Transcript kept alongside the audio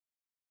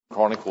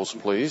Chronicles,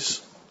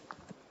 please.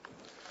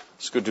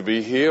 It's good to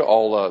be here.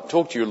 I'll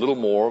talk to you a little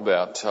more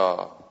about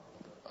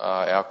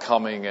our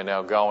coming and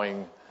our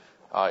going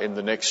in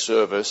the next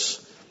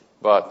service.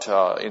 But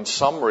in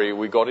summary,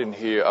 we got in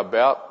here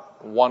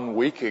about 1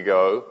 week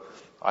ago.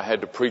 I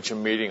had to preach a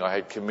meeting I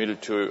had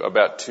committed to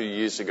about 2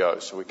 years ago.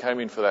 So we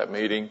came in for that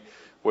meeting.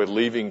 We're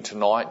leaving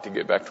tonight to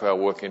get back to our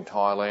work in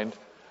Thailand.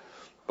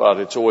 But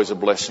it's always a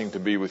blessing to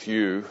be with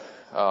you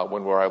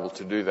when we're able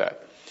to do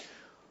that.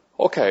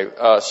 Okay,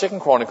 2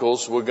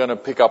 Chronicles, we're going to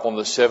pick up on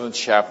the 7th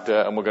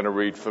chapter and we're going to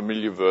read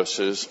familiar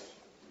verses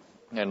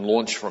and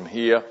launch from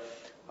here.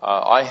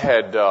 I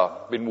had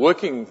been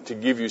working to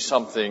give you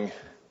something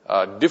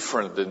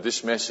different than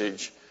this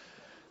message.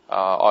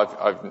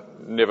 I've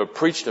never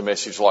preached a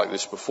message like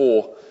this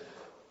before.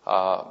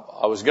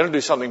 I was going to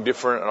do something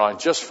different and I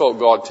just felt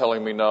God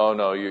telling me,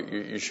 no,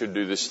 you should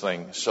do this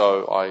thing.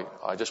 So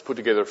I just put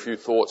together a few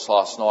thoughts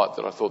last night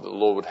that I thought that the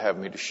Lord would have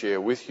me to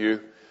share with you.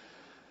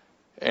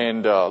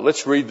 And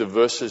let's read the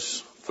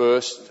verses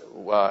first,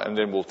 and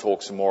then we'll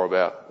talk some more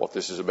about what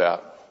this is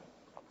about.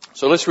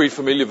 So let's read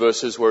familiar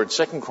verses. We're in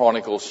 2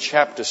 Chronicles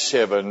chapter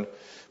 7,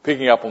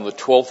 picking up on the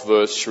 12th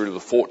verse through to the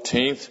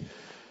 14th.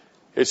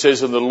 It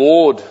says, "And the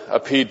Lord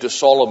appeared to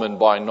Solomon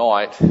by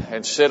night,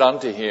 and said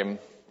unto him,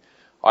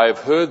 I have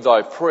heard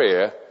thy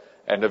prayer,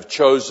 and have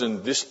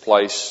chosen this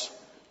place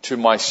to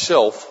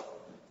myself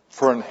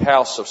for an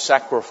house of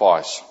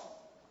sacrifice.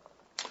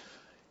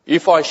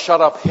 If I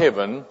shut up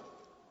heaven,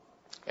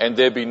 and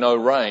there be no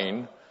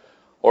rain,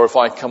 or if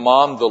I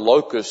command the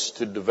locusts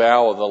to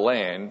devour the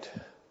land,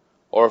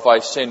 or if I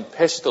send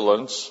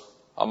pestilence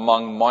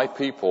among my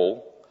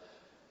people,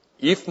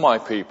 if my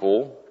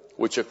people,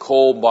 which are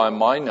called by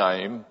my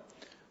name,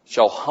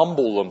 shall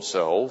humble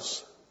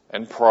themselves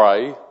and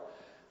pray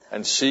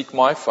and seek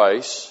my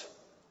face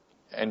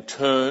and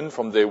turn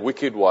from their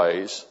wicked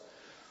ways,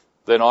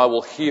 then I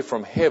will hear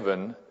from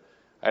heaven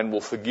and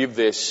will forgive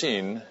their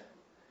sin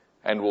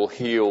and will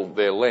heal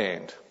their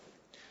land."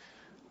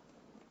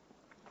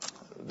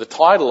 The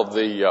title of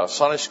the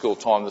Sunday school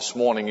time this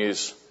morning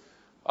is,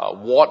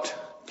 What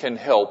Can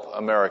Help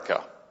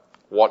America?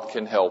 What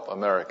Can Help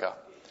America?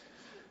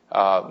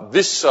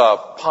 This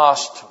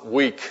past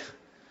week,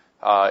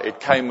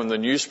 it came in the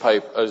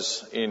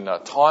newspapers in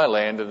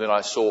Thailand, and then I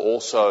saw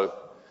also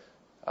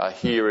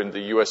here in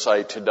the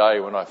USA Today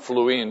when I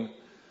flew in,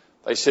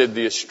 they said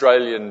the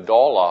Australian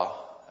dollar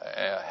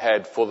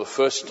had, for the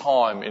first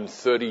time in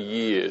 30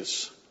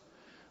 years,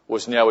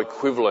 was now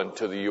equivalent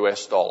to the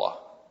US dollar.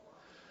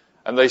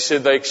 And they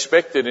said they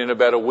expected in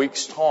about a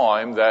week's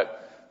time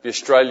that the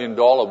Australian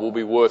dollar will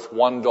be worth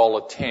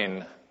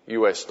 $1.10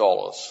 US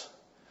dollars.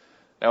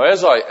 Now,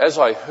 as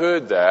I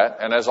heard that,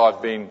 and as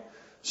I've been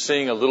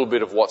seeing a little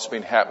bit of what's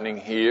been happening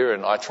here,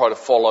 and I try to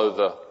follow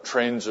the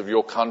trends of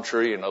your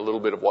country and a little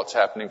bit of what's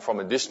happening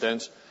from a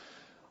distance,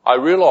 I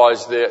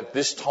realised that at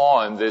this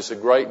time there's a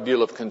great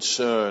deal of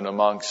concern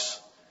amongst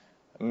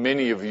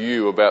many of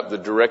you about the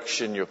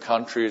direction your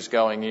country is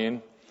going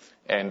in,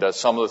 and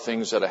some of the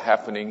things that are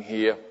happening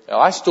here. Now,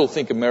 I still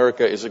think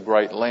America is a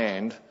great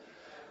land,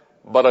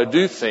 but I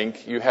do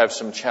think you have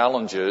some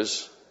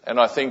challenges, and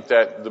I think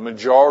that the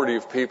majority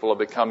of people are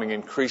becoming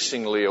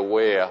increasingly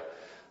aware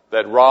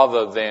that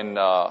rather than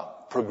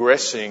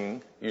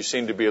progressing, you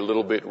seem to be a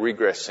little bit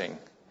regressing.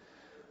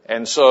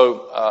 And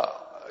so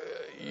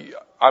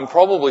I'm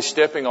probably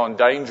stepping on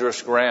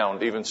dangerous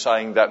ground even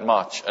saying that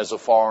much as a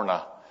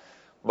foreigner.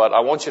 But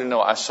I want you to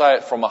know I say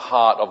it from a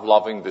heart of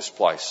loving this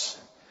place.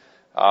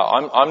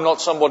 I'm not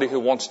somebody who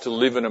wants to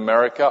live in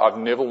America. I've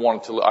never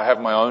wanted to. I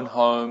have my own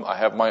home. I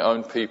have my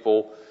own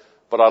people.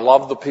 But I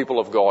love the people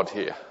of God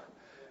here.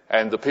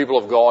 And the people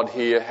of God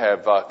here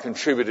have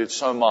contributed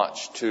so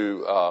much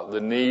to the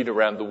need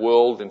around the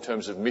world in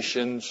terms of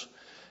missions.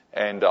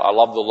 And I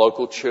love the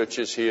local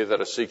churches here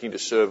that are seeking to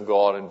serve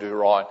God and do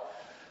right.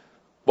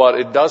 But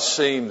it does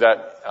seem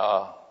that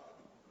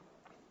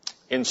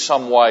in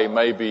some way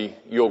maybe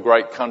your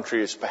great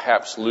country is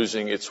perhaps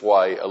losing its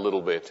way a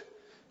little bit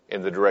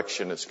in the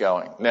direction it's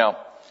going. Now,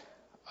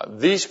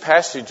 these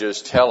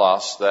passages tell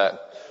us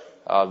that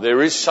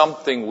there is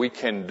something we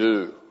can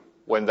do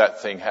when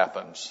that thing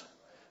happens.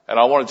 And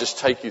I want to just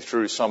take you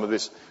through some of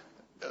this.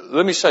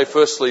 Let me say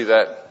firstly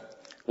that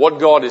what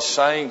God is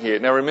saying here.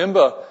 Now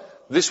remember,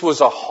 this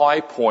was a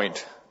high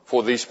point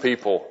for these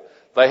people.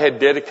 They had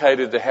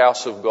dedicated the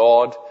house of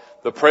God.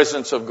 The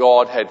presence of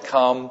God had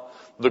come.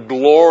 The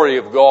glory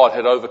of God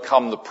had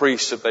overcome the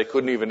priests that they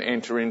couldn't even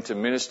enter in to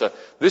minister.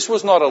 This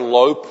was not a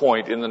low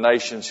point in the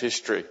nation's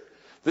history.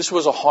 This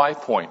was a high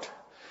point.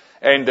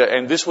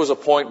 And this was a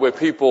point where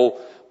people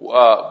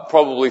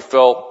probably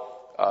felt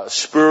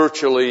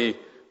spiritually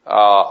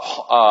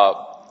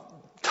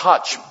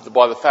touched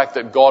by the fact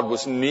that God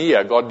was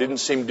near. God didn't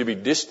seem to be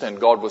distant.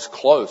 God was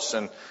close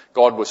and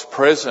God was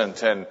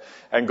present and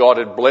God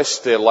had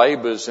blessed their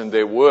labors and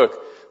their work.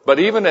 But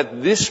even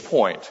at this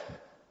point,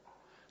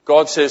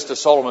 God says to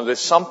Solomon, there's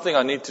something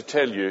I need to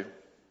tell you.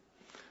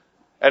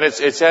 And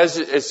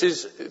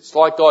it's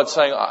like God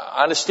saying,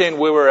 I understand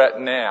where we're at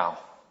now,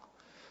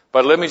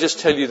 But let me just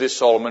tell you this,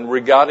 Solomon,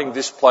 regarding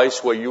this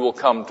place where you will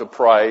come to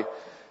pray,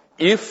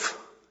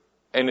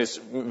 and it's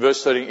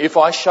verse 13, if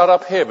I shut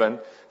up heaven,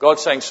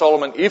 God's saying,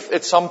 Solomon, if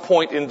at some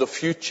point in the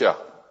future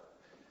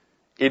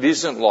it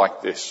isn't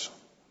like this,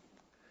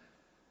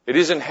 it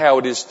isn't how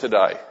it is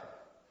today,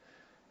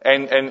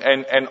 and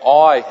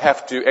I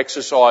have to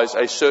exercise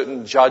a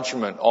certain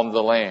judgment on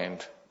the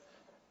land,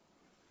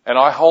 and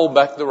I hold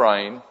back the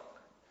rain,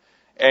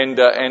 and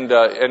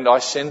I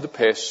send the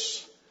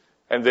pests,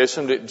 and there's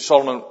some,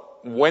 Solomon,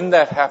 when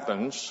that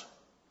happens,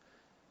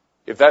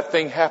 if that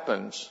thing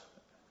happens,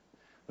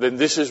 then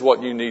this is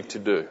what you need to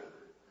do.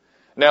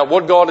 Now,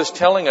 what God is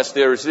telling us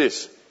there is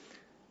this.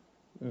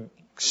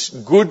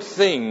 Good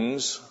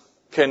things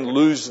can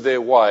lose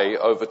their way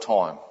over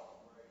time.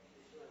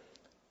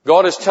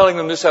 God is telling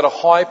them this at a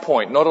high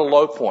point, not a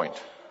low point.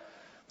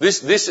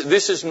 This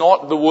is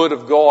not the word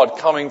of God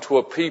coming to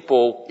a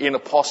people in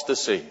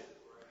apostasy.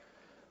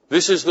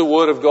 This is the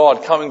word of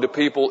God coming to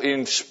people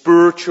in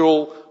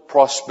spiritual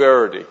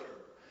prosperity.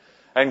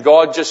 And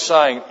God just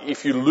saying,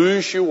 if you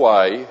lose your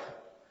way,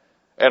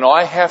 and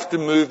I have to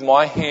move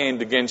my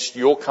hand against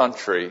your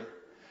country,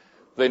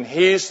 then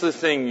here's the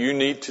thing you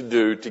need to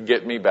do to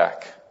get me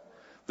back.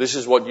 This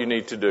is what you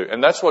need to do.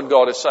 And that's what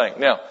God is saying.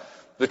 Now,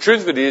 the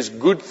truth of it is,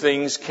 good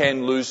things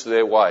can lose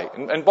their way.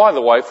 And by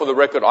the way, for the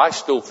record, I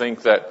still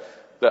think that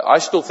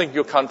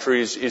your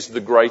country is the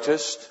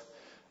greatest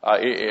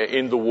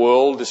in the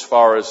world as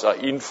far as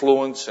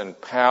influence and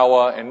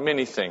power and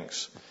many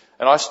things.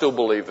 And I still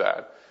believe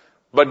that.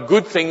 But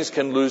good things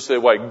can lose their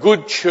way.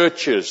 Good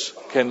churches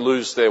can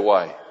lose their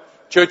way.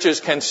 Churches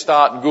can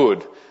start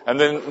good, and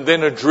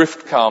then a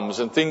drift comes,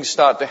 and things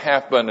start to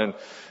happen,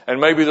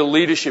 and maybe the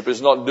leadership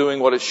is not doing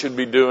what it should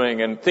be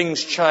doing, and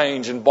things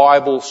change, and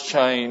Bibles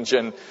change,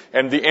 and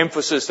the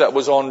emphasis that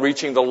was on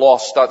reaching the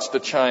lost starts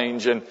to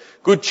change, and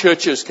good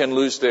churches can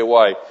lose their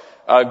way.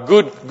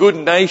 Good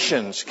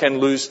nations can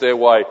lose their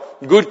way.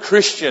 Good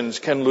Christians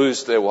can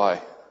lose their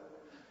way.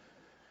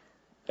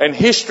 And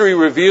history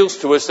reveals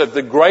to us that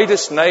the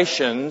greatest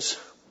nations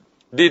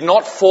did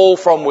not fall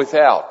from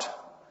without.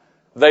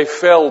 They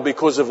fell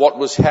because of what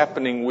was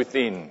happening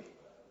within.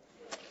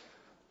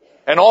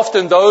 And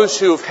often those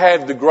who have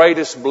had the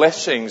greatest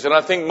blessings, and I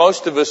think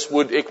most of us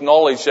would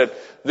acknowledge that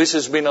this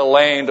has been a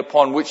land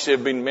upon which there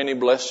have been many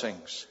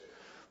blessings.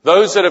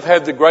 Those that have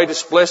had the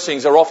greatest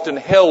blessings are often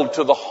held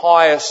to the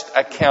highest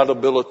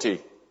accountability.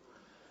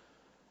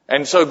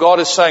 And so God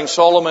is saying,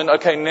 Solomon,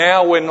 okay,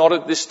 now we're not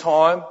at this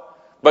time,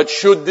 but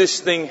should this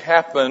thing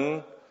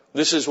happen,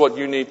 this is what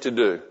you need to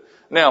do.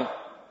 Now,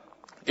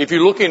 if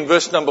you look in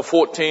verse number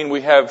 14,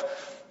 we have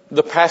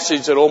the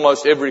passage that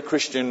almost every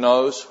Christian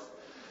knows.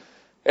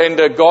 And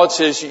God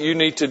says you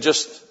need to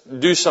just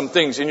do some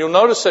things. And you'll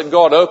notice that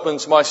God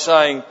opens by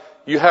saying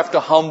you have to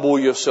humble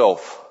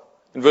yourself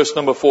in verse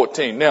number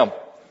 14. Now,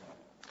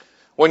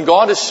 when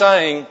God is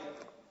saying,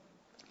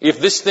 if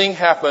this thing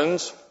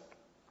happens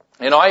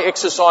and I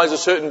exercise a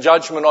certain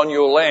judgment on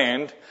your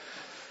land,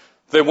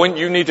 then when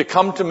you need to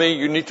come to me,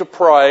 you need to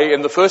pray,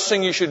 and the first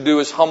thing you should do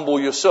is humble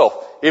yourself.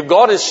 If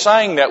God is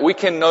saying that, we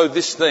can know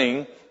this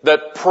thing,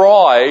 that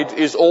pride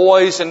is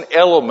always an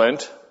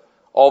element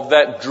of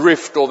that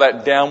drift or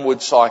that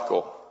downward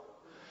cycle.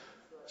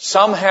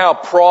 Somehow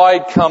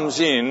pride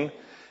comes in,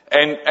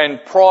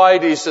 and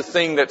pride is the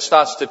thing that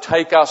starts to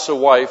take us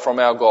away from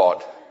our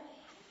God.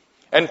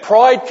 And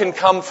pride can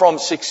come from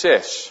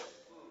success.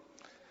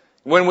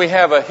 When we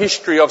have a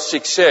history of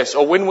success,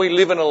 or when we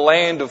live in a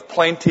land of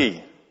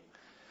plenty,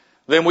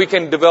 then we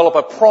can develop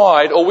a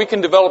pride, or we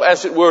can develop,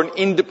 as it were, an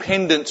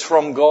independence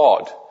from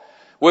God,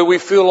 where we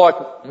feel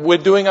like we're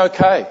doing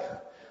okay.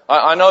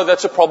 I know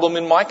that's a problem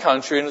in my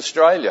country, in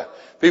Australia.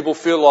 People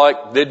feel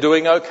like they're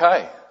doing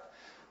okay.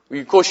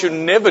 Of course, you're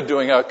never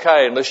doing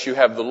okay unless you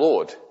have the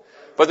Lord.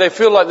 But they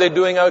feel like they're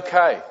doing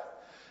okay.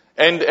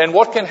 And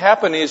what can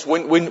happen is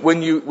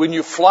when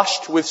you're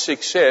flushed with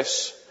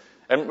success,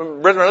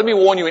 and brethren, let me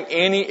warn you, in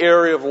any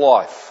area of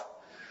life,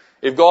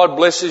 if God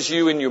blesses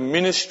you in your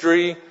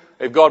ministry,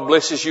 if God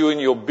blesses you in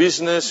your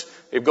business,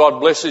 if God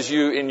blesses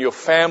you in your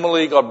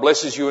family, God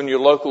blesses you in your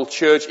local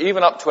church,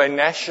 even up to a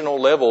national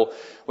level,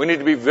 we need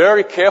to be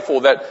very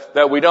careful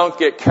that we don't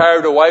get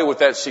carried away with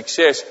that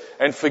success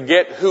and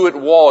forget who it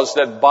was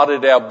that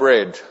buttered our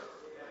bread.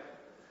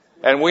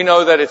 And we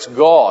know that it's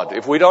God.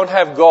 If we don't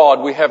have God,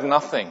 we have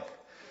nothing.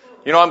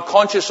 You know, I'm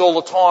conscious all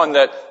the time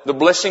that the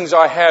blessings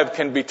I have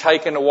can be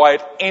taken away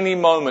at any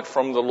moment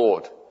from the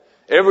Lord.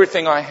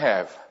 Everything I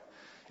have.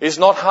 It's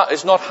not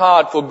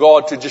hard for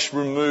God to just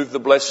remove the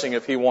blessing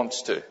if He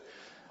wants to.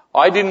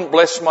 I didn't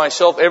bless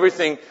myself.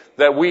 Everything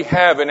that we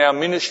have in our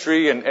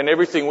ministry and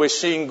everything we're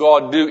seeing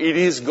God do, it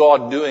is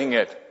God doing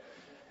it.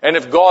 And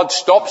if God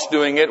stops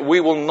doing it, we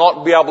will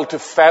not be able to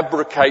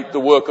fabricate the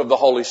work of the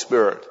Holy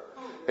Spirit.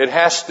 It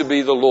has to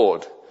be the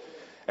Lord.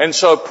 And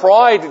so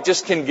pride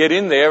just can get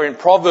in there. In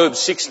Proverbs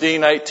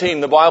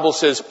 16:18, the Bible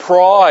says,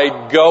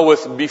 pride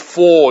goeth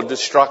before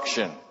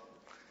destruction.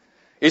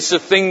 It's the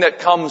thing that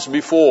comes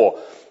before.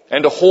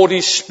 And a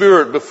haughty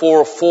spirit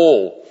before a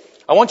fall.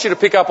 I want you to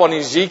pick up on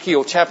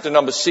Ezekiel chapter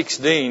number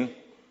 16.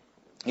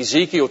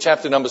 Ezekiel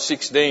chapter number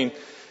 16.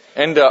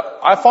 And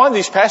I find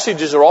these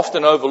passages are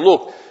often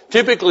overlooked.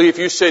 Typically, if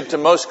you said to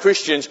most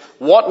Christians,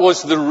 what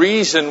was the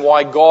reason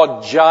why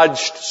God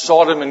judged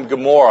Sodom and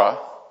Gomorrah?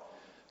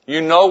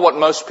 You know what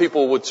most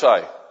people would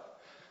say.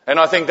 And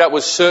I think that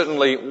was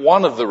certainly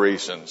one of the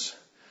reasons.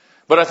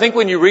 But I think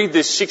when you read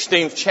this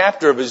 16th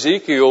chapter of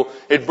Ezekiel,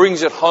 it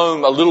brings it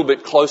home a little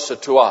bit closer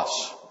to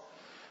us.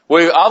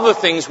 Where other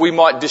things we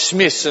might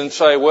dismiss and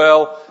say,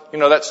 well,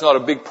 that's not a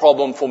big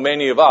problem for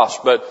many of us.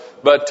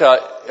 But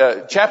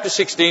chapter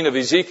 16 of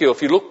Ezekiel,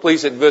 if you look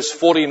please at verse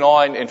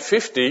 49 and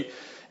 50,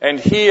 and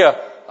here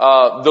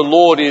the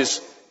Lord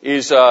is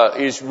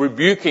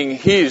rebuking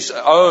his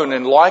own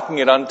and likening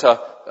it unto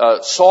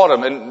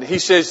Sodom. And he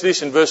says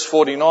this in verse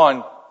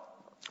 49,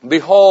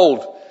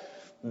 behold,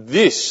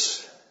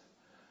 this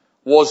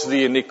was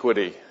the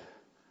iniquity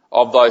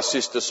of thy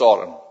sister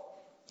Sodom.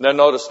 Now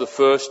notice the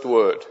first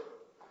word,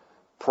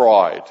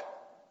 pride,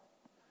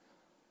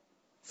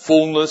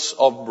 fullness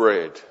of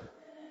bread,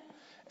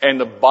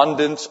 and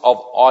abundance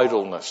of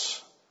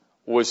idleness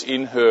was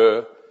in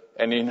her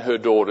and in her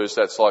daughters.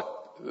 That's like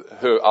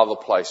her other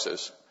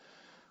places.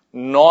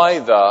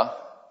 Neither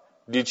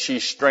did she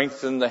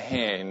strengthen the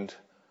hand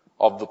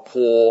of the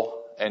poor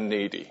and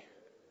needy.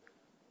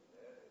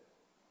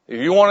 If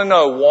you want to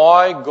know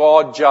why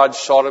God judged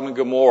Sodom and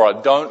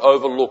Gomorrah, don't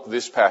overlook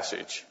this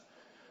passage.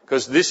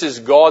 Because this is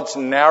God's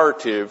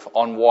narrative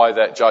on why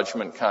that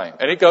judgment came.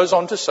 And it goes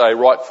on to say,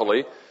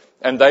 rightfully,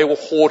 and they were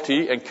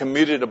haughty and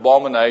committed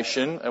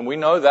abomination, and we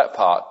know that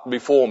part,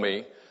 before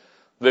me.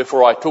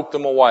 Therefore I took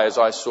them away as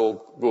I saw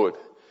good.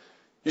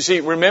 You see,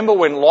 remember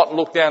when Lot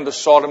looked down to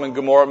Sodom and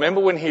Gomorrah? Remember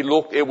when he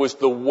looked, it was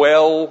the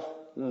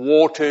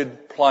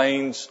well-watered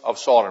plains of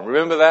Sodom.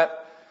 Remember that?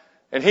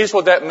 And here's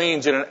what that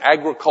means in an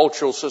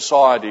agricultural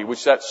society,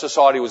 which that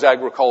society was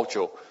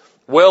agricultural.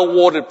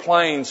 Well-watered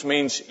plains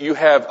means you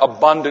have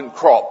abundant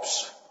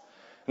crops.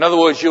 In other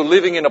words, you're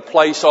living in a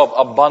place of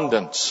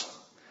abundance.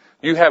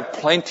 You have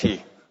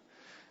plenty.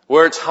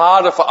 Where it's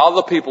harder for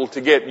other people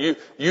to get,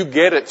 you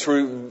get it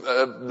through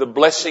the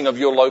blessing of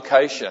your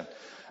location.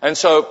 And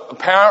so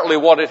apparently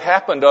what had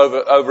happened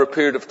over a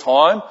period of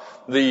time,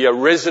 the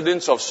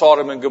residents of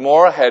Sodom and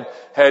Gomorrah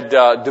had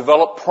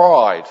developed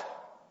pride.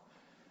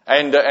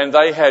 And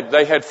they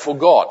had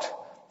forgot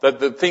that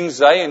the things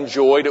they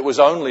enjoyed, it was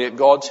only at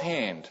God's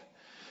hand.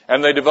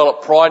 And they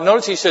developed pride.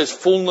 Notice he says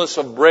fullness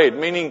of bread,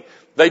 meaning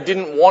they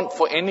didn't want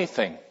for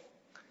anything.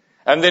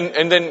 And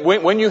then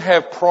when you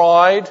have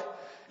pride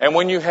and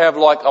when you have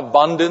like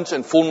abundance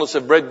and fullness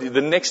of bread,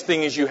 the next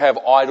thing is you have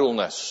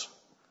idleness.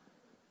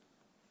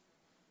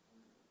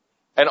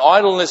 And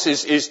idleness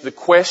is the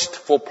quest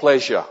for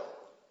pleasure.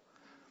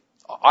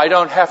 I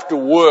don't have to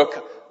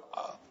work.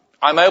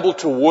 I'm able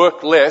to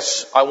work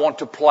less. I want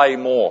to play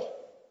more.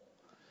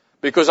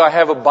 Because I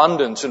have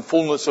abundance and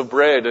fullness of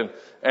bread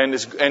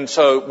and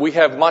so we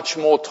have much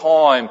more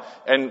time.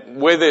 And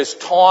where there's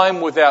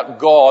time without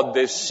God,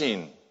 there's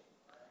sin.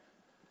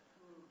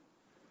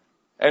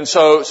 And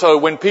so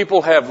when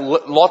people have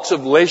lots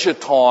of leisure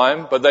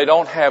time, but they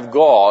don't have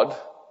God,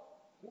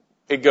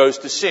 it goes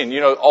to sin.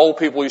 Old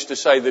people used to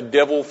say the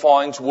devil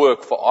finds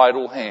work for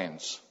idle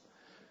hands.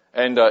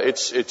 And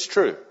it's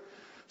true.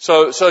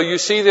 So you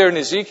see there in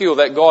Ezekiel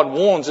that God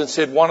warns and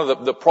said one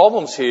of the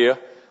problems here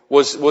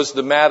was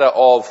the matter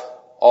of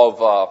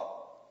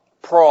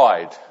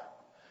pride.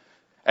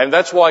 And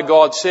that's why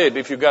God said,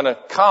 if you're going to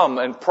come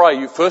and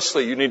pray,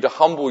 firstly you need to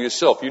humble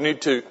yourself. You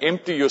need to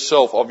empty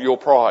yourself of your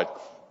pride.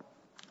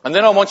 And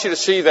then I want you to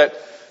see that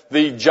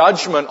the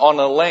judgment on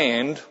a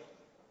land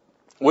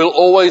will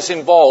always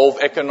involve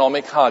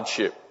economic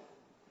hardship.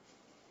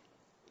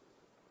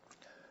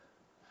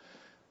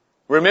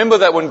 Remember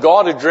that when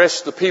God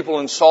addressed the people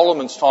in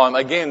Solomon's time,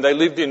 again, they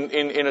lived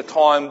in a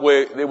time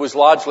where it was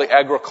largely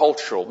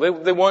agricultural.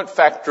 There weren't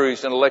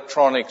factories and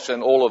electronics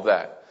and all of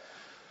that.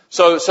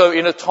 So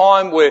in a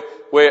time where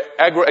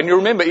and you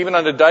remember even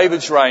under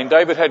David's reign,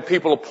 David had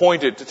people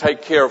appointed to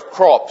take care of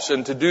crops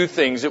and to do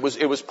things. It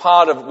was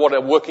part of what a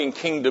working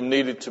kingdom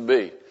needed to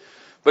be.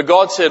 But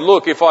God said,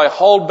 look, if I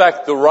hold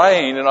back the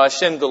rain and I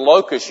send the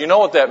locusts, you know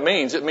what that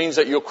means? It means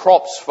that your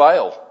crops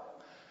fail.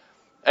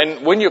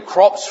 And when your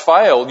crops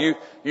fail,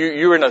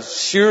 you're in a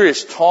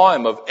serious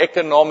time of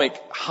economic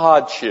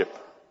hardship.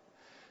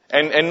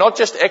 And not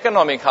just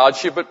economic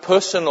hardship, but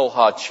personal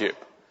hardship.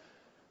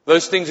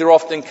 Those things are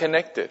often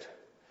connected.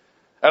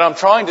 And I'm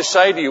trying to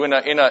say to you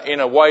in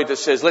a way that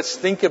says, let's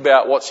think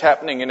about what's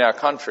happening in our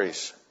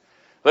countries.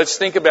 Let's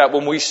think about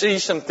when we see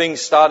some things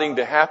starting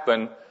to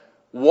happen,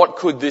 what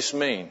could this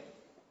mean?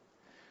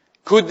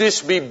 Could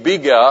this be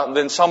bigger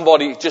than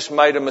somebody just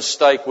made a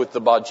mistake with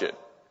the budget?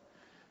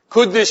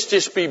 Could this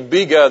just be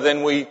bigger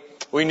than we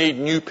need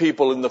new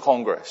people in the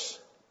Congress?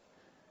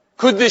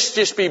 Could this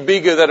just be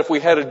bigger that if we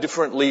had a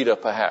different leader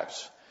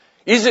perhaps?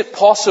 Is it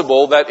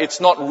possible that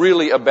it's not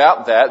really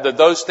about that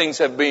those things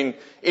have been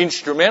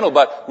instrumental,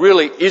 but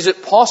really is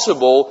it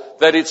possible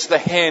that it's the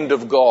hand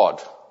of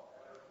God?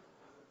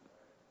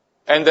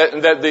 And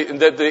that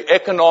the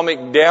economic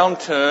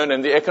downturn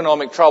and the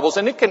economic troubles,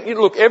 and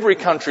look, every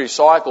country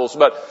cycles,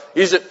 but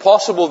is it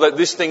possible that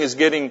this thing is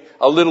getting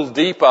a little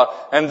deeper,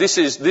 and this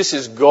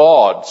is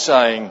God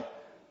saying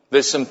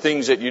there's some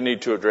things that you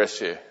need to address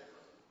here?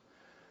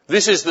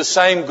 This is the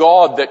same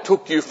God that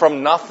took you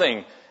from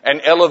nothing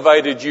and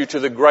elevated you to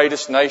the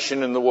greatest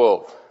nation in the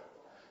world.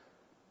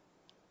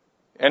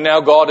 And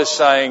now God is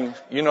saying,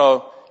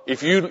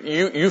 if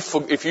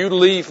you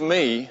leave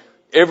me,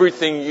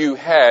 everything you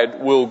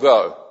had will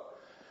go.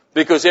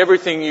 Because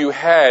everything you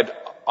had,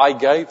 I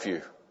gave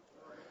you.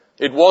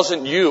 It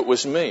wasn't you, it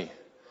was me.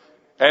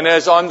 And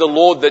as I'm the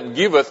Lord that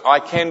giveth, I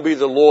can be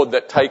the Lord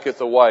that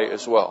taketh away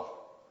as well.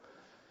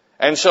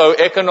 And so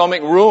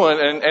economic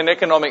ruin and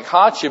economic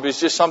hardship is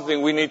just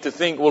something we need to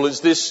think, well, is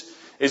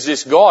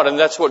this God? And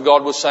that's what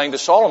God was saying to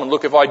Solomon.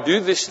 Look, if I do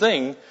this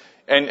thing,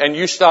 and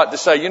you start to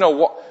say,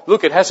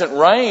 look, it hasn't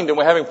rained and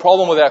we're having a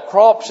problem with our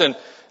crops and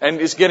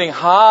it's getting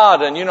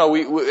hard and,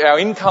 our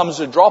incomes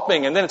are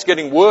dropping and then it's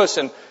getting worse.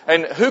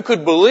 And who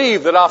could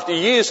believe that after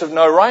years of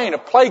no rain, a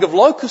plague of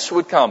locusts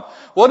would come?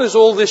 What does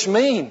all this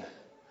mean?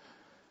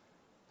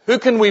 Who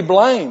can we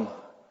blame?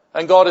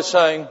 And God is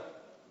saying,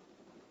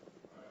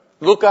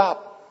 look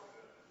up,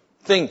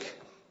 think.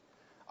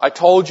 I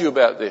told you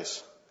about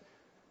this.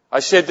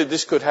 I said that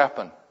this could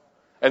happen.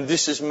 And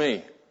this is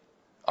me.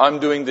 I'm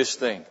doing this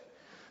thing.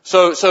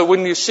 So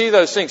when you see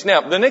those things,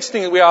 now the next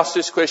thing that we ask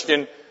this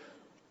question,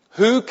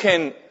 who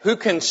can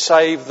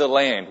save the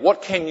land?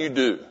 What can you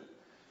do?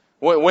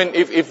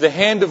 If the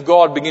hand of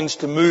God begins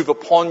to move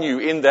upon you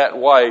in that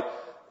way,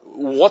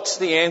 what's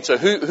the answer?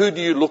 Who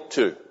do you look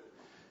to?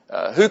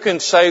 Who can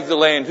save the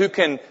land? Who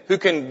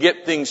can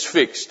get things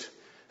fixed?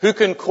 Who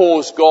can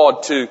cause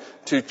God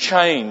to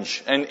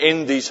change and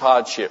end these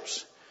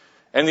hardships?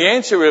 And the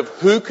answer of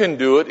who can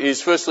do it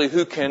is firstly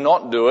who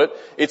cannot do it.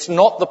 It's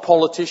not the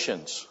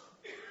politicians.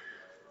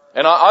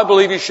 And I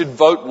believe you should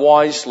vote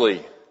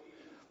wisely.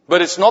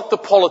 But it's not the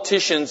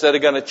politicians that are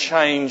going to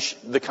change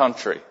the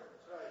country.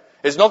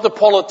 It's not the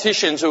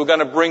politicians who are going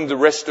to bring the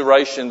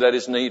restoration that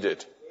is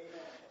needed.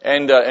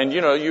 And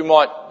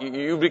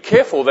you be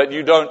careful that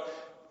you don't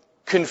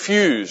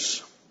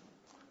confuse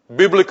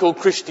biblical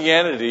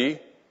Christianity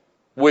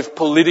with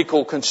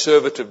political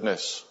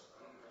conservativeness.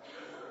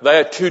 They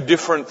are two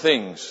different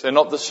things. They're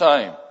not the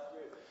same.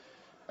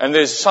 And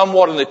there's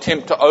somewhat an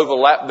attempt to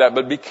overlap that,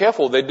 but be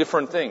careful, they're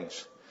different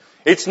things.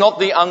 It's not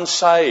the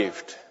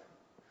unsaved.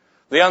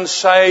 The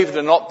unsaved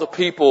are not the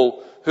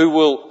people who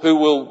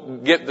will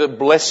get the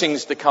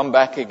blessings to come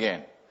back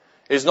again.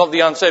 It's not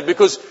the unsaved.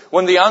 Because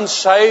when the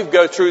unsaved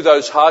go through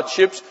those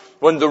hardships,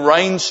 when the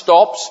rain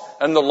stops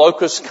and the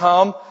locusts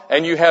come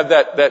and you have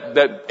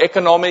that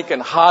economic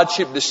and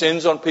hardship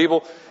descends on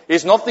people,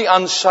 it's not the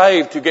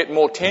unsaved who get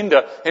more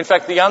tender. In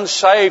fact, the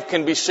unsaved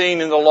can be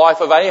seen in the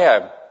life of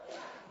Ahab.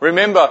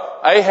 Remember,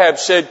 Ahab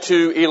said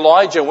to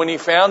Elijah when he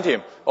found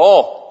him,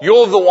 "Oh,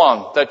 you're the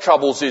one that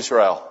troubles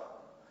Israel."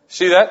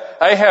 See that?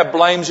 Ahab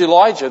blames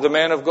Elijah, the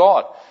man of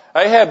God.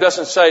 Ahab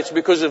doesn't say it's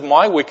because of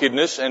my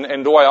wickedness and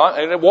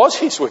it was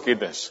his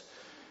wickedness.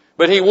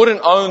 But he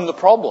wouldn't own the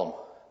problem.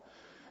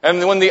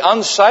 And when the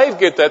unsaved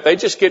get that, they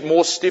just get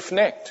more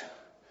stiff-necked.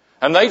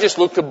 And they just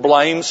look to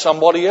blame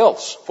somebody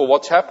else for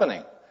what's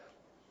happening.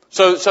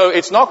 So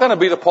it's not going to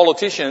be the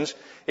politicians.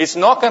 It's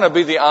not going to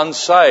be the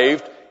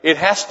unsaved. It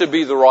has to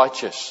be the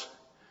righteous.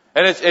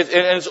 And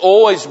it's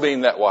always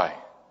been that way.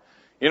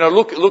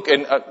 Look,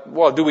 and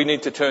do we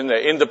need to turn there?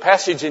 In the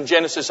passage in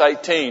Genesis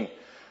 18,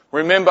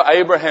 remember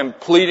Abraham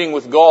pleading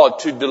with God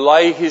to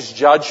delay his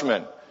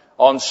judgment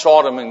on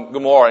Sodom and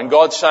Gomorrah. And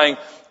God saying,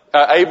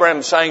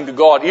 Abraham saying to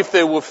God, if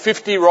there were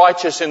 50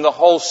 righteous in the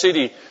whole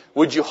city,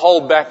 would you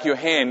hold back your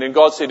hand? And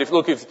God said, if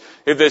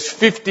there's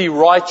 50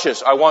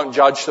 righteous, I won't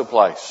judge the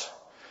place.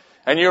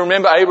 And you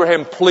remember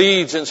Abraham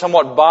pleads and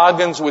somewhat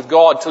bargains with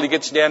God till he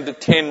gets down to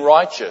 10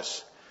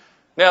 righteous.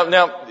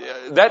 Now,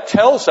 that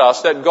tells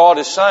us that God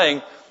is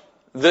saying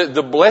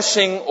the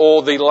blessing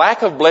or the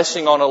lack of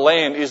blessing on a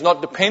land is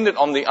not dependent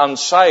on the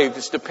unsaved,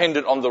 it's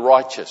dependent on the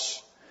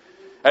righteous.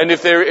 And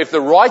if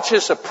the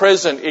righteous are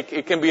present,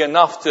 it can be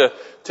enough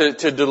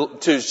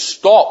to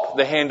stop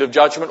the hand of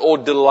judgment or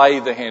delay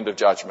the hand of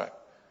judgment.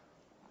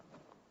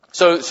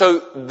 So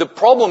the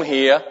problem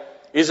here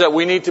is that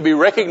we need to be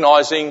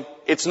recognizing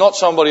it's not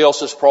somebody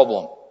else's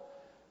problem.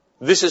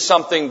 This is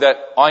something that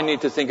I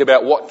need to think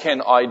about. What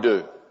can I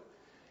do?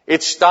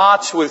 It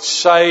starts with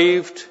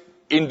saved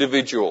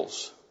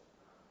individuals.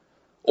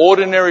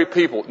 Ordinary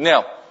people.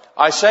 Now,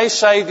 I say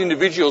saved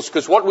individuals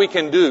because what we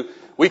can do,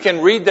 we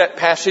can read that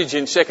passage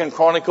in 2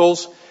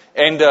 Chronicles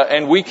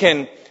and we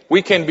can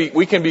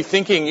be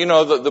thinking,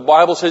 the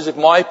Bible says if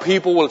my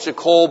people which are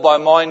called by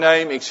my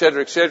name,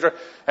 etc., etc.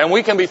 And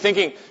we can be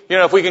thinking,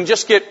 if we can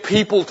just get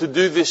people to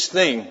do this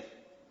thing.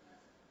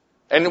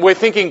 And we're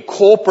thinking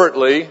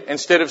corporately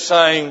instead of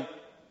saying,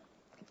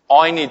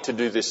 I need to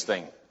do this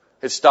thing.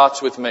 It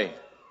starts with me.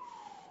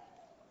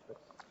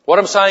 What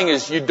I'm saying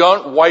is you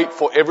don't wait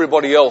for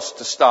everybody else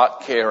to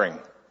start caring.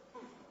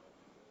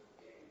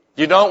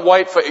 You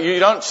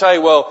don't say,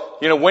 well,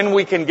 when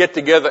we can get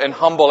together and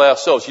humble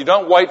ourselves. You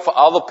don't wait for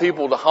other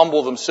people to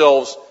humble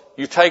themselves.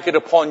 You take it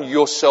upon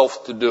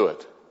yourself to do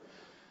it.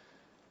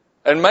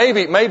 And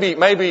maybe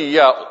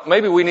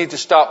we need to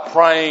start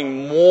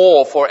praying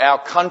more for our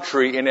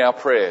country in our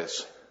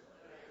prayers.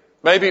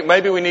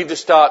 Maybe we need to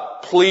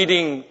start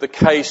pleading the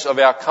case of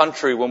our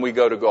country when we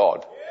go to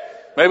God.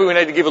 Maybe we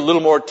need to give a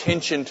little more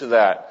attention to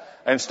that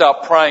and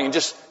start praying and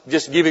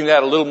just giving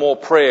that a little more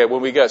prayer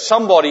when we go.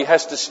 Somebody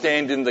has to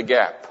stand in the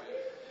gap.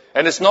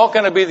 And it's not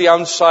going to be the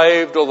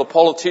unsaved or the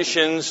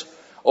politicians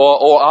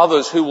or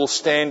others who will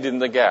stand in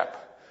the gap.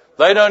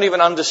 They don't even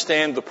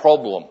understand the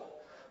problem.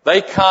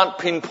 They can't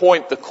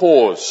pinpoint the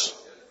cause.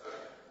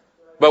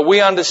 But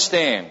we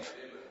understand.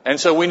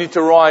 And so we need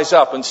to rise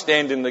up and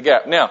stand in the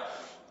gap. Now,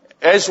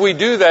 as we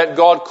do that,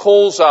 God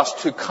calls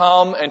us to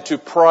come and to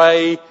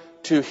pray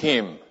to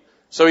Him.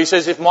 So He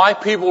says, if my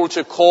people which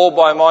are called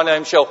by my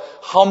name shall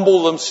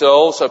humble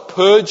themselves, so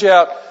purge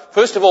out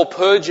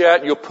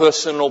your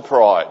personal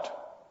pride.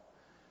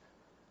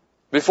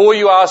 Before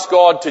you ask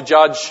God to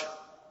judge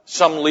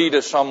some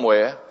leader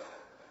somewhere,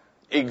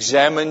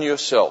 examine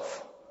yourself.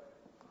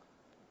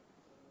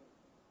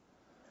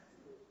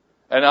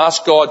 And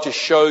ask God to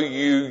show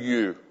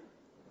you.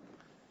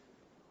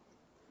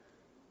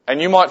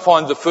 And you might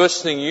find the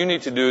first thing you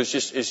need to do is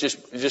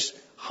just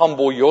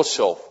humble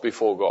yourself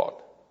before God.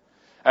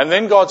 And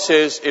then God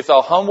says, if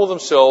they'll humble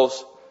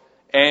themselves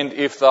and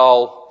if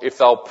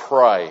they'll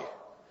pray.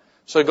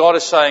 So God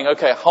is saying,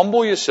 okay,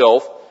 humble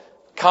yourself,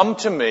 come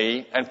to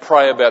me and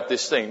pray about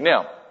this thing.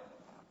 Now,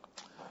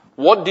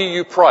 what do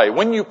you pray?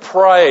 When you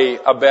pray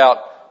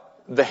about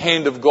the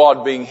hand of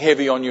God being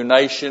heavy on your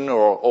nation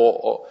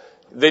or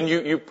then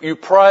you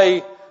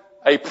pray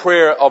a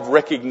prayer of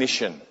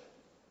recognition.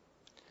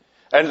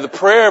 And the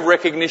prayer of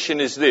recognition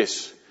is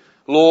this: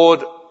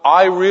 Lord,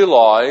 I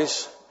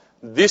realize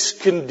this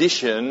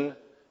condition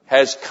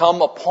has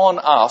come upon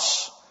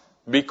us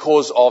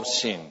because of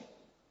sin.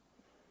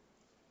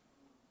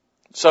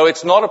 So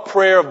it's not a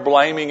prayer of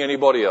blaming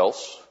anybody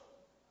else.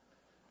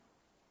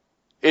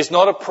 It's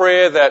not a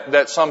prayer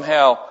that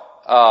somehow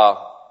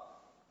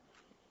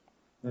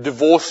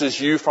divorces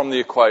you from the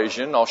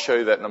equation. I'll show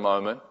you that in a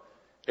moment.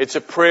 It's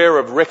a prayer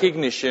of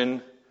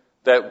recognition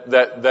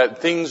that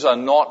things are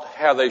not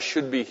how they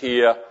should be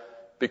here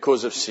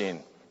because of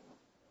sin.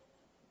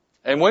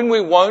 And when we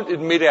won't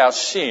admit our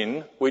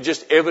sin, we're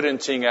just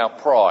evidencing our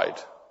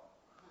pride.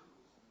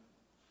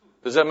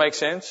 Does that make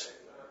sense?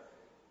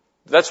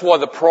 That's why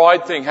the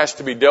pride thing has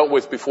to be dealt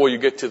with before you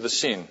get to the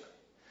sin.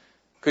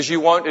 Because you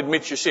won't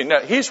admit your sin.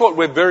 Now, here's what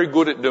we're very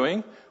good at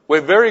doing.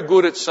 We're very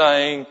good at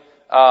saying,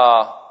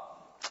 yeah,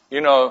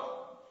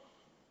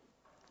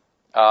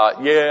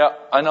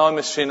 I know I'm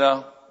a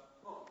sinner.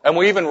 And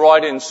we even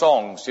write in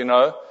songs,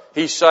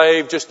 He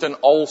saved just an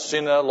old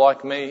sinner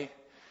like me.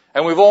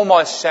 And we've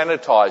almost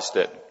sanitized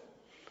it.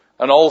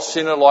 An old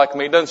sinner like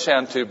me doesn't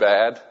sound too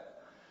bad.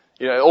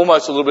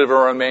 Almost a little bit of a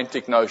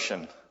romantic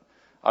notion.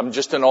 I'm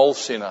just an old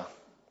sinner.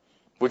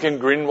 We can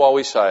grin while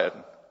we say it.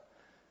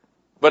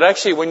 But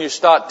actually, when you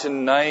start to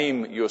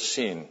name your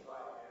sin,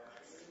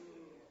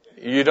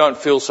 you don't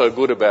feel so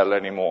good about it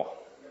anymore.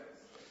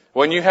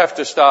 When you have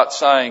to start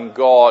saying,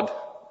 God,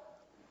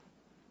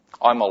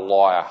 I'm a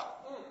liar.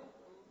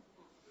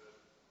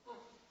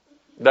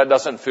 That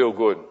doesn't feel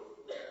good.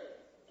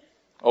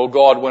 Oh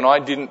God, when I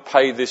didn't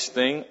pay this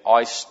thing,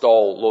 I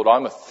stole. Lord,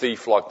 I'm a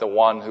thief like the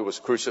one who was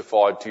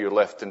crucified to your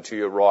left and to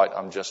your right.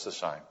 I'm just the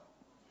same.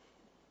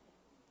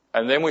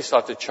 And then we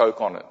start to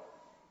choke on it.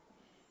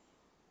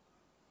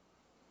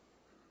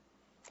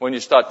 When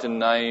you start to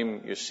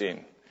name your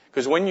sin.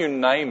 Because when you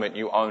name it,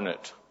 you own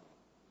it.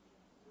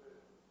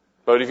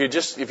 But if you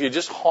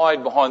just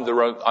hide behind the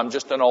road, I'm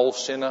just an old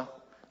sinner,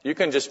 you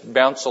can just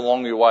bounce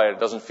along your way. It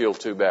doesn't feel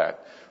too bad.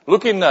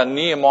 Look in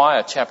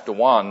Nehemiah chapter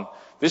 1.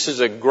 This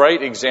is a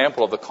great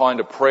example of the kind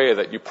of prayer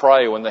that you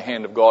pray when the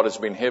hand of God has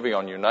been heavy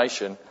on your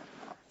nation.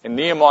 In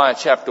Nehemiah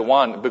chapter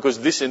 1, because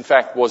this in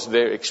fact was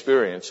their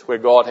experience, where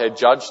God had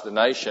judged the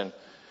nation.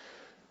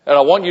 And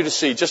I want you to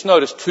see, just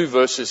notice two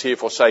verses here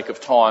for sake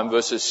of time,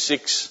 verses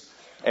 6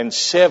 and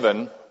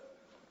 7.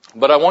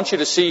 But I want you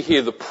to see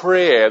here the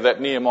prayer that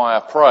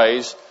Nehemiah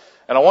prays.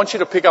 And I want you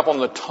to pick up on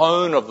the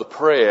tone of the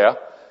prayer.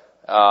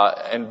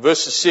 And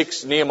verses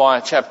 6,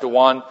 Nehemiah chapter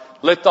 1,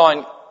 let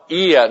thine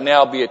ear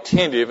now be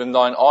attentive and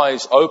thine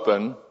eyes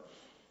open,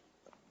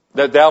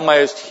 that thou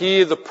mayest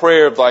hear the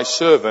prayer of thy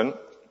servant,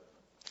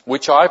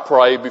 which I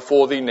pray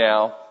before thee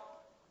now,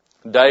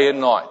 day and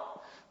night.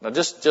 Now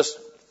just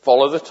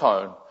follow the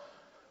tone.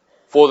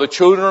 For the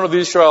children of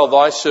Israel,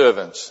 thy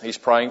servants, he's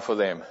praying for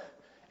them,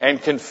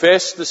 and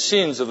confess the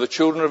sins of the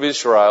children of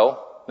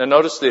Israel. Now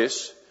notice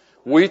this,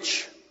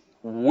 which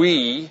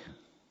we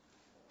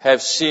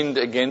have sinned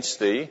against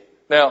thee.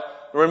 Now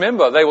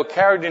remember, they were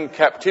carried in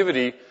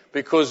captivity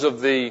because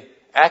of the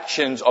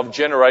actions of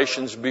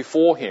generations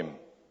before him.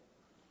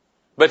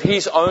 But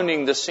he's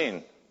owning the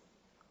sin.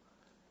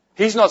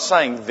 He's not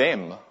saying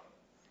them.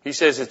 He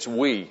says it's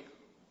we.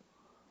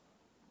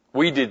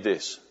 We did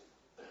this.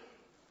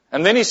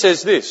 And then he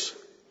says this,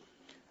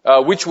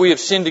 which we have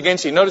sinned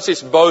against thee. Notice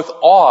this, both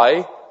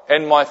I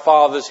and my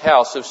father's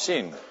house have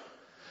sinned.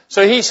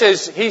 So he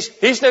says, he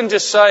doesn't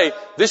just say,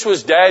 this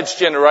was Dad's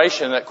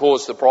generation that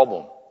caused the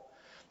problem.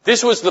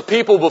 This was the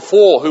people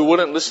before who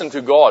wouldn't listen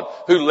to God,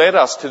 who led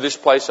us to this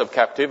place of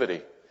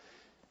captivity.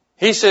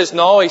 He says,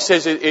 no, he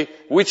says,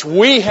 which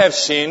we have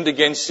sinned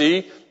against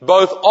thee,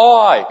 both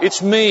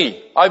it's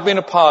me, I've been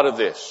a part of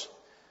this.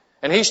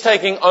 And he's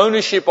taking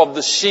ownership of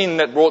the sin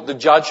that brought the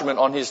judgment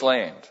on his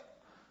land.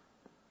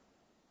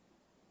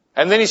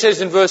 And then he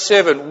says in verse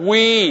 7,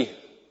 we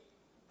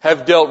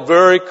have dealt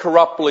very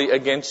corruptly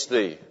against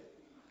thee,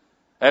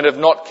 and have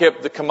not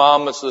kept the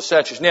commandments of the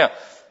statutes. Now,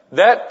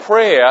 that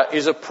prayer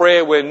is a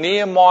prayer where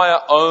Nehemiah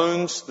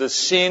owns the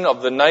sin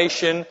of the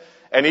nation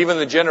and even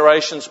the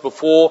generations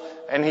before,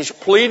 and he's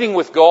pleading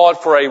with God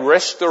for a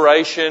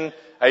restoration,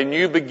 a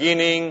new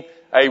beginning,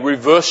 a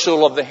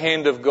reversal of the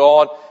hand of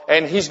God,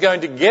 and he's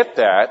going to get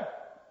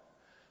that.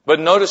 But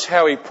notice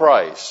how he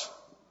prays.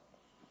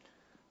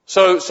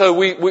 So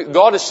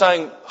God is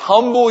saying,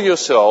 humble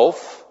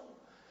yourself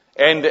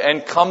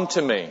and come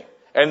to me.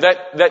 And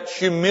that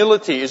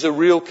humility is a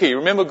real key.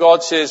 Remember,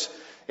 God says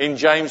in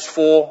James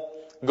 4,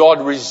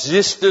 God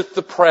resisteth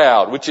the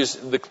proud, which is,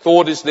 the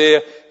thought is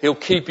there, he'll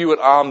keep you at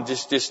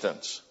arm's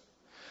distance.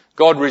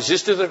 God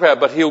resisteth the proud,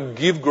 but he'll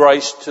give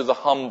grace to the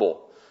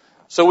humble.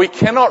 So we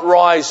cannot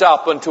rise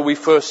up until we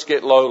first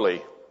get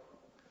lowly.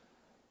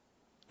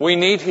 We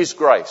need his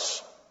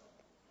grace.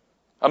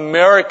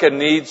 America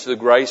needs the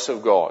grace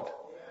of God.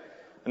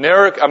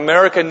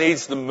 America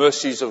needs the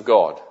mercies of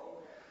God.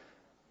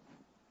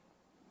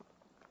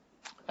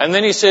 And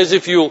then he says,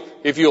 if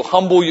you'll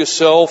humble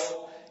yourself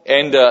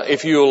and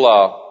if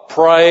you'll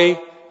pray,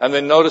 and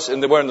then notice,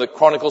 and we're in the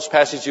Chronicles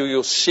passage,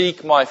 you'll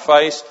seek my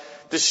face.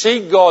 To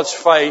seek God's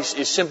face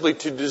is simply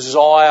to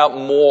desire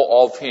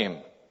more of him.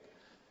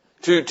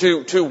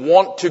 To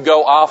want to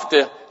go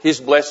after his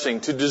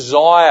blessing, to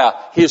desire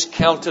his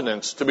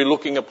countenance to be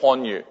looking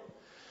upon you,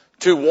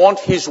 to want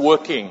his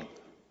working,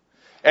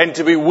 and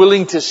to be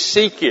willing to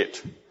seek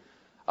it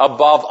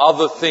above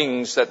other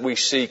things that we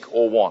seek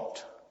or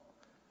want.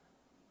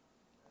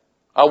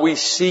 Are we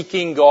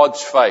seeking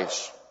God's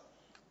face?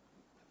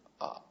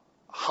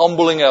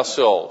 Humbling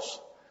ourselves,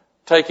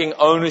 taking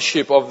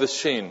ownership of the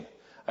sin,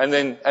 and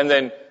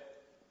then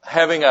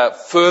having a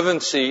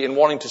fervency in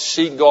wanting to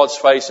seek God's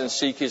face and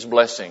seek his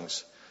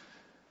blessings.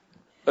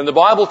 And the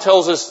Bible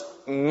tells us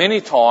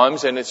many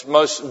times, and it's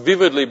most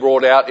vividly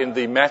brought out in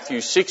the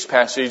Matthew 6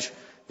 passage,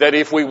 that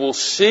if we will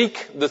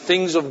seek the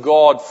things of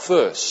God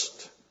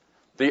first,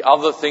 the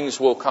other things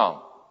will come.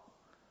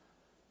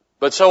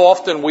 But so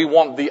often we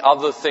want the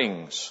other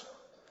things.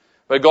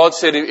 But God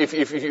said, if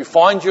you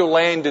find your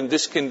land in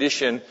this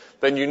condition,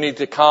 then you need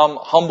to come,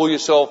 humble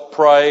yourself,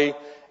 pray,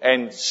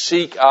 and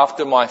seek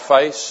after my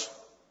face.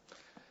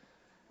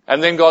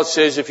 And then God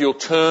says, if you'll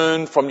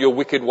turn from your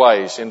wicked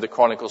ways in the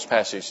Chronicles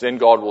passage, then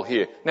God will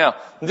hear. Now,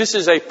 this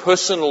is a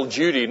personal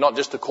duty, not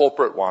just a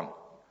corporate one.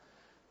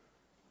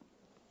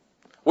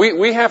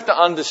 We have to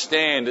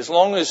understand, as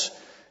long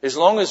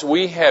as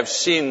we have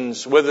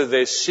sins, whether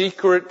they're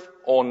secret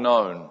or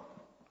known,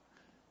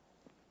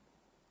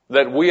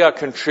 that we are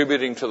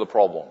contributing to the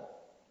problem.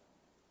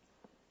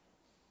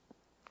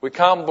 We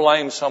can't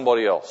blame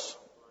somebody else.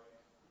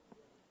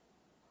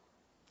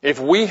 If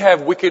we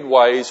have wicked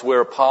ways, we're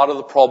a part of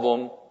the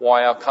problem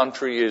why our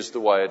country is the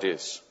way it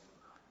is.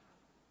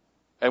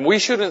 And we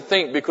shouldn't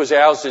think because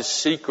ours is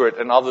secret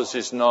and others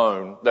is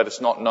known, that it's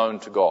not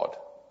known to God.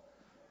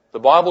 The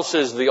Bible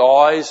says the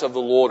eyes of the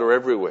Lord are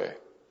everywhere,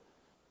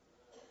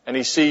 and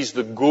he sees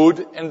the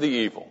good and the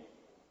evil.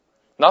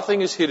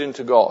 Nothing is hidden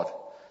to God.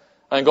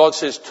 And God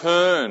says,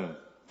 turn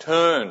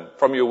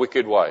from your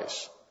wicked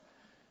ways,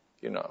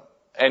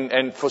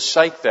 and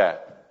forsake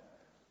that.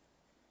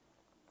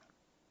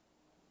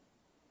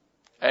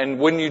 And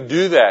when you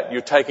do that,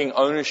 you're taking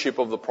ownership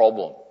of the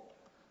problem.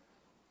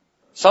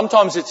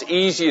 Sometimes it's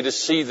easier to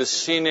see the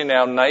sin in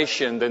our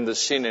nation than the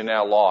sin in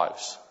our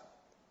lives.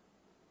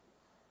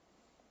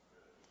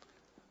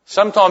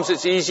 Sometimes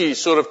it's easy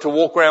sort of to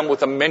walk around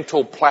with a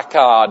mental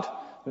placard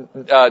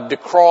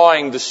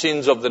decrying the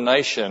sins of the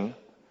nation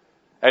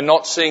and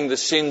not seeing the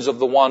sins of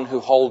the one who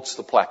holds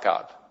the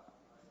placard.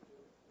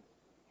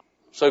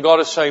 So God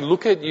is saying,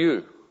 look at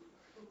you.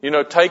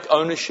 Take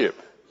ownership.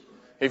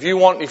 If you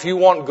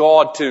want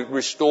God to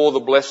restore the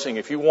blessing,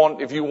 if you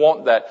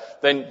want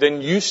that,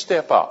 then you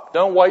step up.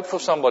 Don't wait for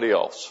somebody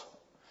else.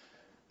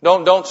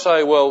 Don't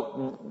say,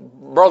 well,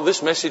 brother,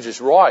 this message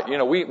is right.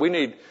 We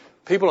need,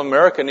 people in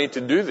America need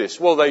to do this.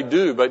 Well, they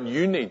do, but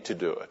you need to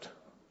do it.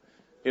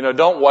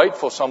 Don't wait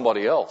for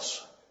somebody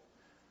else.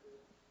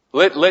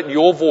 Let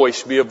your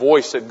voice be a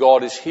voice that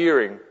God is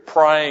hearing,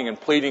 praying and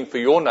pleading for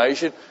your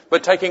nation,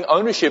 but taking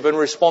ownership and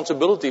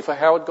responsibility for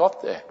how it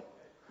got there.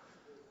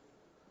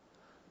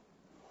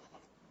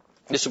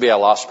 This will be our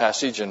last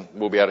passage, and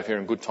we'll be out of here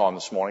in good time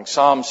this morning.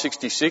 Psalm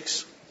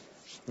 66,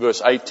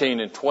 verse 18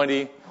 and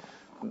 20.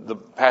 The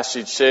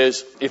passage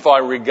says, if I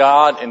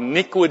regard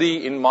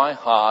iniquity in my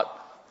heart,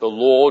 the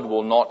Lord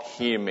will not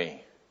hear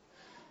me.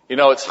 You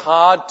know, it's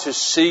hard to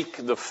seek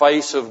the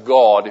face of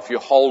God if you're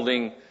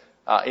holding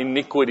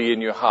iniquity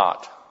in your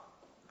heart.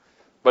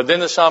 But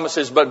then the psalmist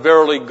says, but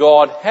verily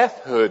God hath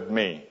heard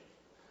me.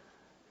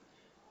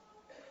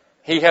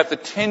 He hath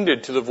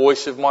attended to the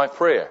voice of my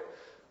prayer.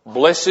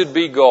 Blessed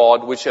be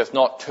God, which hath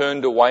not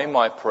turned away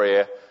my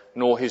prayer,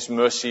 nor his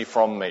mercy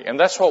from me. And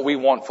that's what we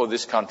want for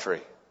this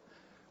country.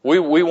 We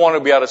want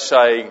to be able to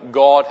say,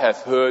 God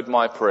hath heard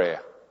my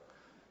prayer.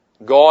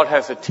 God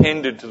hath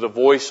attended to the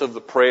voice of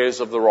the prayers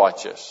of the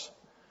righteous.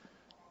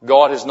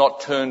 God has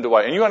not turned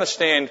away. And you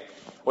understand,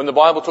 when the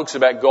Bible talks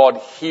about God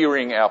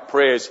hearing our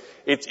prayers,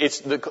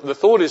 the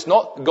thought is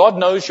not, God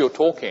knows you're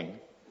talking.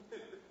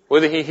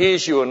 Whether he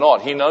hears you or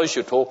not, he knows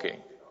you're talking.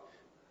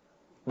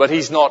 But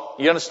he's not,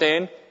 you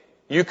understand?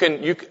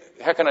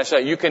 How can I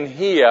say, you can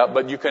hear,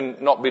 but you can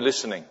not be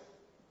listening.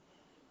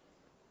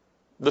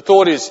 The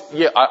thought is,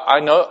 yeah, I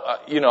know,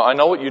 I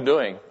know what you're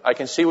doing. I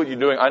can see what you're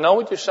doing. I know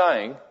what you're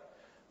saying.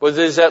 But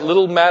there's that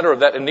little matter of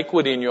that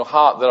iniquity in your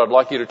heart that I'd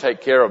like you to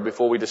take care of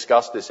before we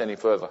discuss this any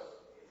further.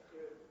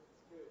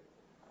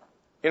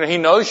 You know, he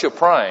knows you're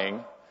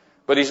praying,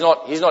 but he's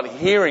not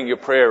hearing your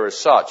prayer as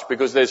such,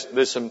 because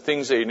there's some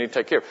things that you need to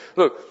take care of.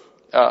 Look,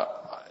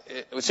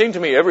 it would seem to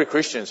me every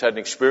Christian's had an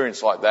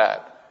experience like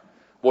that,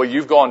 where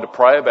you've gone to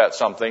pray about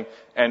something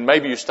and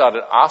maybe you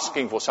started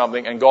asking for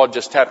something and God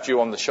just tapped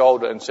you on the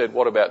shoulder and said,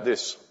 what about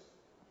this?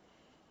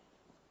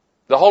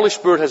 The Holy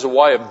Spirit has a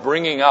way of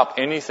bringing up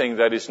anything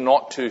that is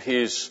not to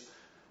his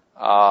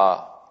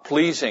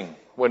pleasing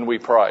when we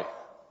pray.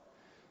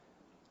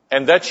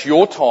 And that's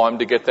your time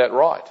to get that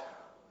right.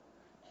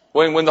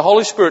 When the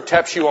Holy Spirit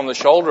taps you on the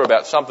shoulder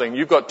about something,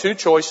 you've got two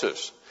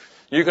choices.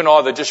 You can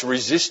either just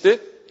resist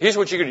it. Here's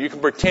what you can do. You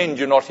can pretend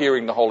you're not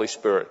hearing the Holy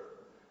Spirit.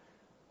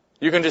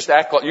 You can just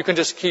you can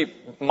just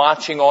keep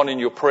marching on in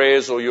your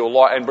prayers or your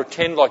life and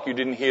pretend like you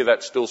didn't hear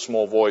that still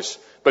small voice,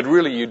 but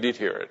really you did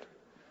hear it.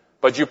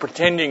 But you're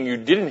pretending you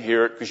didn't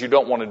hear it because you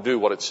don't want to do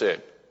what it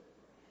said.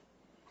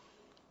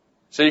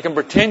 So you can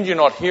pretend you're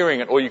not hearing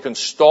it, or you can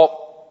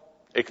stop,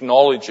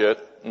 acknowledge it,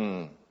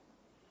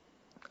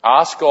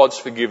 ask God's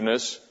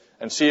forgiveness,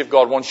 and see if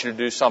God wants you to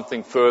do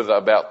something further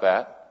about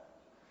that,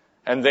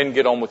 and then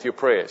get on with your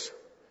prayers.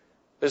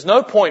 There's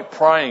no point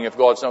praying if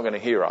God's not going to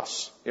hear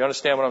us. You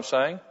understand what I'm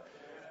saying?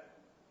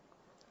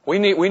 We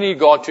need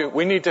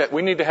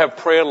to have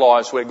prayer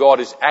lives where God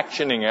is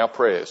actioning our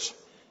prayers.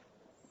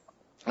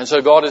 And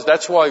so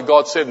that's why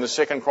God said in the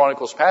 2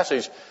 Chronicles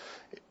passage,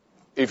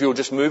 if you'll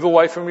just move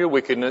away from your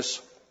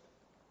wickedness,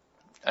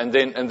 and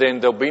then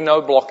there'll be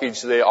no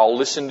blockage there. I'll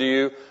listen to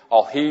you.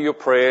 I'll hear your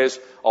prayers.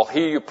 I'll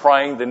hear you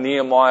praying the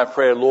Nehemiah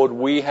prayer. Lord,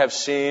 we have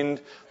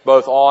sinned,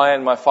 both I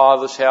and my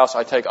father's house.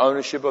 I take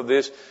ownership of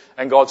this.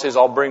 And God says,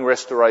 I'll bring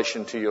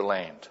restoration to your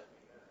land.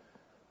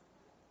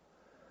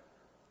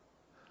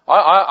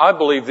 I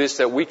believe this,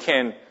 that we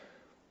can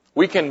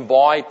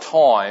buy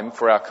time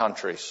for our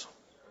countries.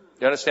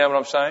 You understand what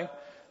I'm saying?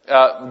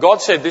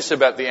 God said this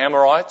about the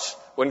Amorites.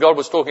 When God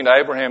was talking to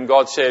Abraham,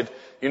 God said,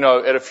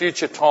 at a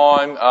future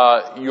time,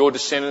 your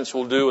descendants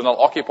will do, and they'll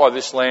occupy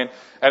this land.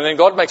 And then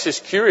God makes this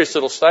curious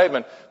little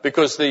statement,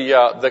 because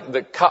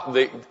the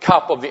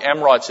cup of the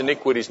Amorites'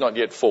 iniquity is not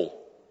yet full.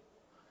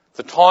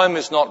 The time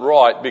is not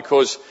right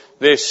because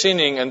they're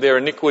sinning and their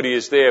iniquity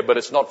is there, but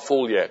it's not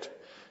full yet.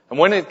 And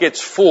when it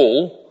gets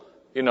full,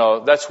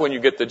 that's when you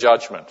get the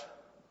judgment.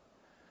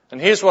 And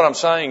here's what I'm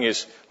saying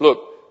is,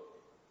 look,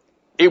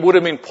 it would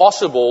have been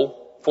possible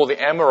for the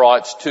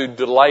Amorites to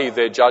delay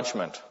their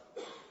judgment.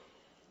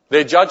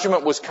 Their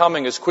judgment was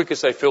coming as quick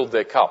as they filled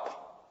their cup.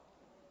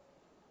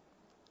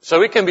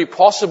 So it can be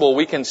possible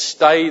we can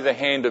stay the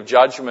hand of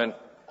judgment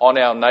on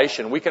our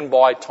nation. We can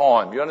buy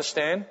time. You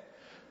understand?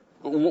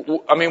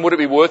 I mean, would it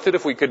be worth it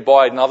if we could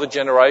buy another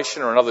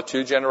generation or another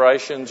 2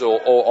 generations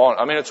or on?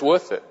 I mean, it's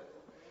worth it.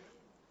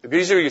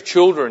 These are your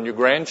children, your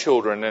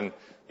grandchildren, and,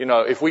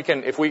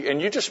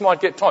 and you just might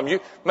get time.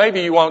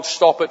 Maybe you won't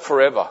stop it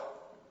forever,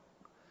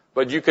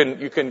 but you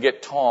can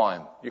get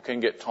time. You can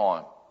get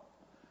time.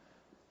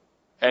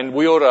 And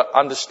we ought to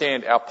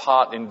understand our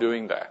part in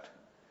doing that.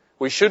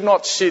 We should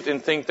not sit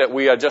and think that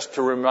we are just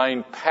to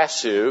remain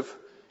passive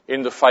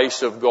in the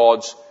face of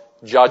God's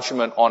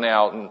judgment on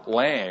our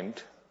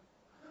land,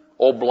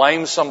 or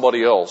blame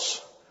somebody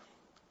else,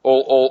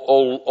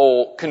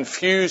 or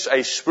confuse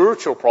a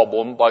spiritual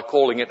problem by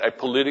calling it a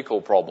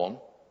political problem.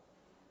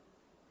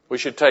 We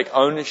should take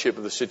ownership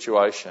of the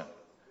situation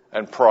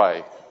and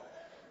pray.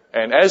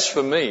 And as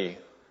for me,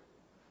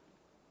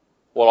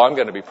 I'm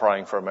going to be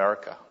praying for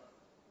America.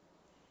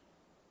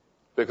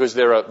 Because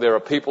there are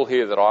people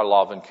here that I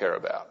love and care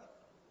about,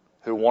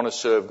 who want to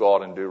serve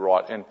God and do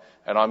right, and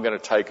I'm going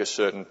to take a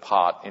certain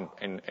part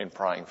in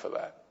praying for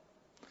that.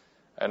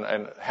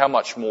 And how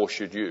much more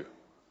should you,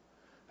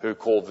 who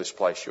call this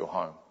place your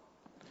home?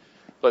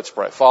 Let's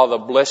pray. Father,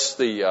 bless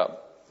the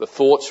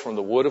thoughts from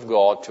the Word of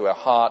God to our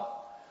heart.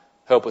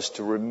 Help us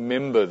to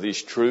remember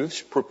these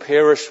truths.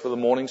 Prepare us for the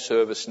morning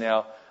service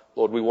now.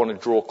 Lord, we want to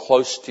draw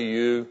close to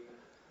you.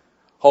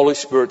 Holy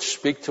Spirit,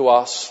 speak to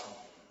us,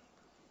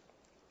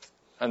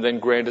 and then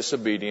grant us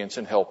obedience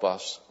and help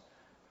us.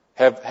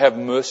 Have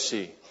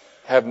mercy.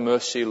 Have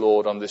mercy,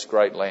 Lord, on this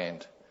great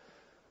land.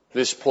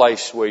 This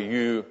place where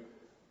you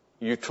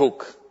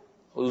took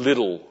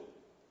little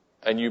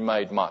and you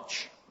made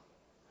much.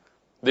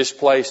 This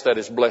place that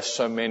has blessed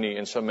so many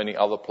and so many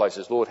other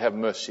places. Lord, have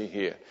mercy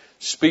here.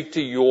 Speak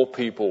to your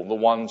people, the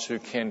ones who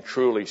can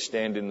truly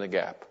stand in the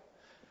gap.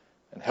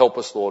 And help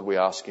us, Lord, we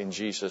ask in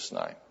Jesus'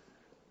 name.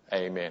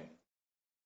 Amen.